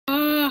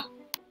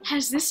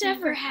Has this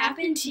ever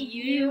happened to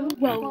you?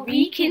 Well,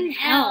 we can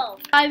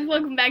help. Guys,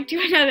 welcome back to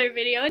another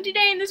video. And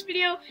today in this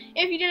video,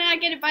 if you did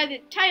not get it by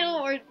the title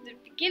or the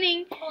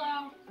beginning,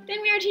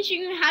 then we are teaching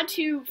you how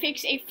to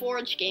fix a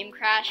Forge game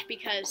crash,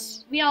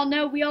 because we all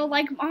know we all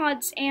like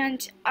mods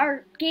and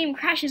our game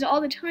crashes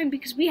all the time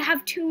because we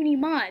have too many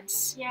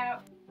mods. Yeah.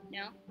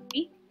 No?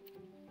 Me?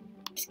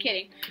 Just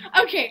kidding.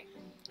 Okay,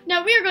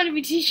 now we are going to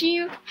be teaching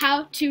you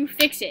how to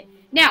fix it.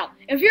 Now,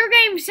 if your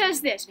game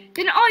says this,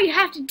 then all you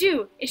have to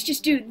do is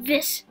just do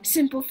this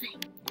simple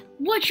thing.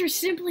 What you're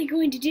simply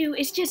going to do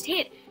is just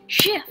hit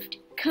Shift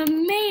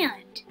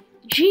Command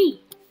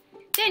G.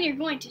 Then you're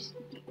going to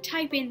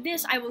type in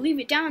this. I will leave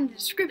it down in the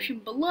description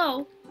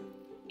below.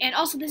 And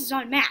also this is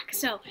on Mac,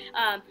 so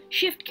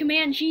Shift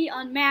Command G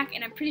on Mac,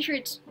 and I'm pretty sure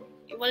it's,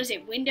 what is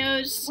it,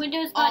 Windows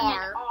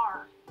R.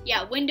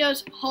 Yeah,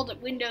 Windows, hold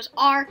up, Windows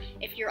R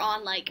if you're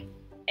on like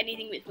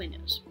anything with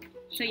Windows.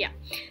 So yeah,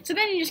 so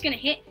then you're just gonna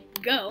hit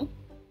go,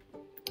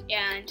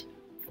 and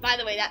by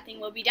the way, that thing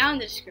will be down in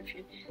the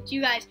description, so you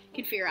guys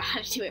can figure out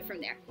how to do it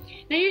from there.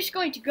 Now you're just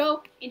going to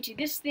go into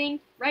this thing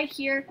right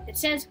here that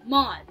says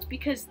mods,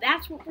 because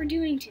that's what we're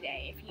doing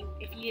today,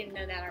 if you didn't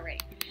know that already.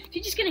 So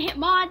you're just gonna hit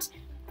mods.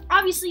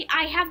 Obviously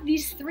I have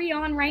these 3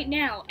 on right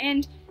now,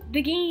 and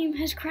the game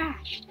has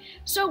crashed.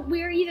 So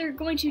we're either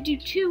going to do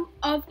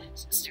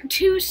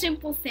two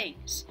simple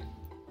things.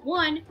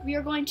 One, we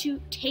are going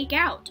to take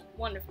out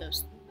one of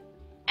those,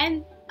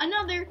 and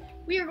another,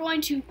 we are going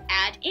to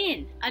add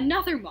in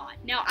another mod.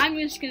 Now I'm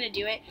just going to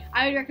do it.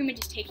 I would recommend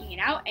just taking it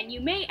out, and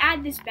you may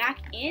add this back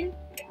in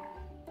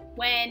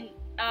when,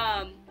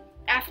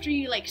 after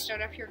you like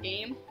start up your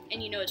game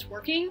and you know it's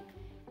working,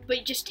 but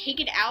you just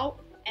take it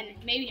out and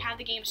maybe have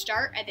the game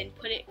start and then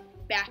put it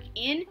back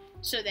in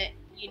so that,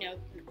 you know,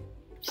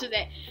 so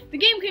that the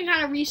game can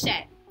kind of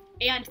reset.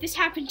 And this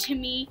happened to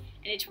me,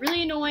 and it's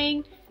really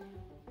annoying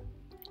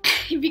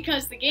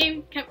because the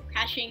game kept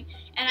crashing,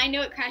 and I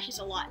know it crashes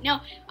a lot.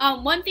 Now,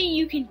 one thing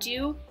you can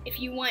do if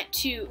you want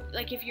to,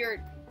 like if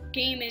your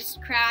game is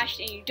crashed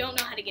and you don't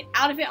know how to get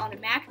out of it on a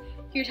Mac,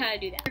 here's how to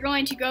do that. You're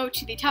going to go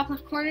to the top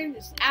left corner,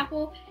 this is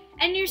Apple,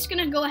 and you're just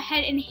going to go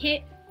ahead and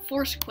hit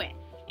Force Quit.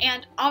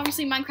 And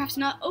obviously Minecraft's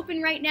not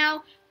open right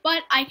now,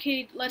 but I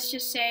could, let's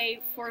just say,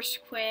 Force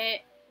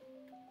Quit.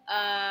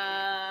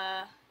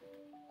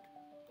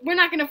 We're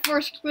not going to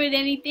force quit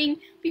anything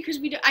because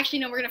we don't actually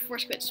know we're going to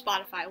force quit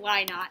Spotify.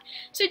 Why not?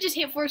 So just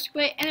hit force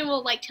quit, and then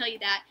we'll like tell you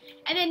that.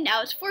 And then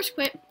now it's force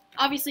quit.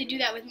 Obviously do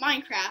that with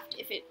Minecraft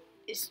if it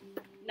is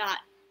not,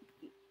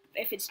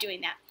 if it's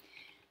doing that.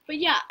 But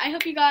yeah, I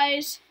hope you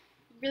guys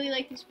really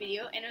liked this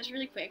video, and it was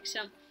really quick.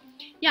 So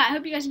yeah, I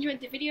hope you guys enjoyed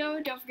the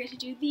video. Don't forget to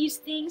do these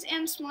things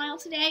and smile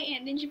today.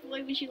 And Ninja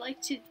Boy, would you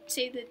like to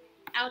say the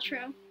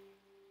outro?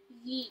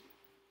 Yeet.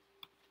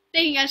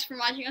 Thank you guys for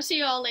watching. I'll see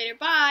you all later.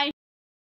 Bye.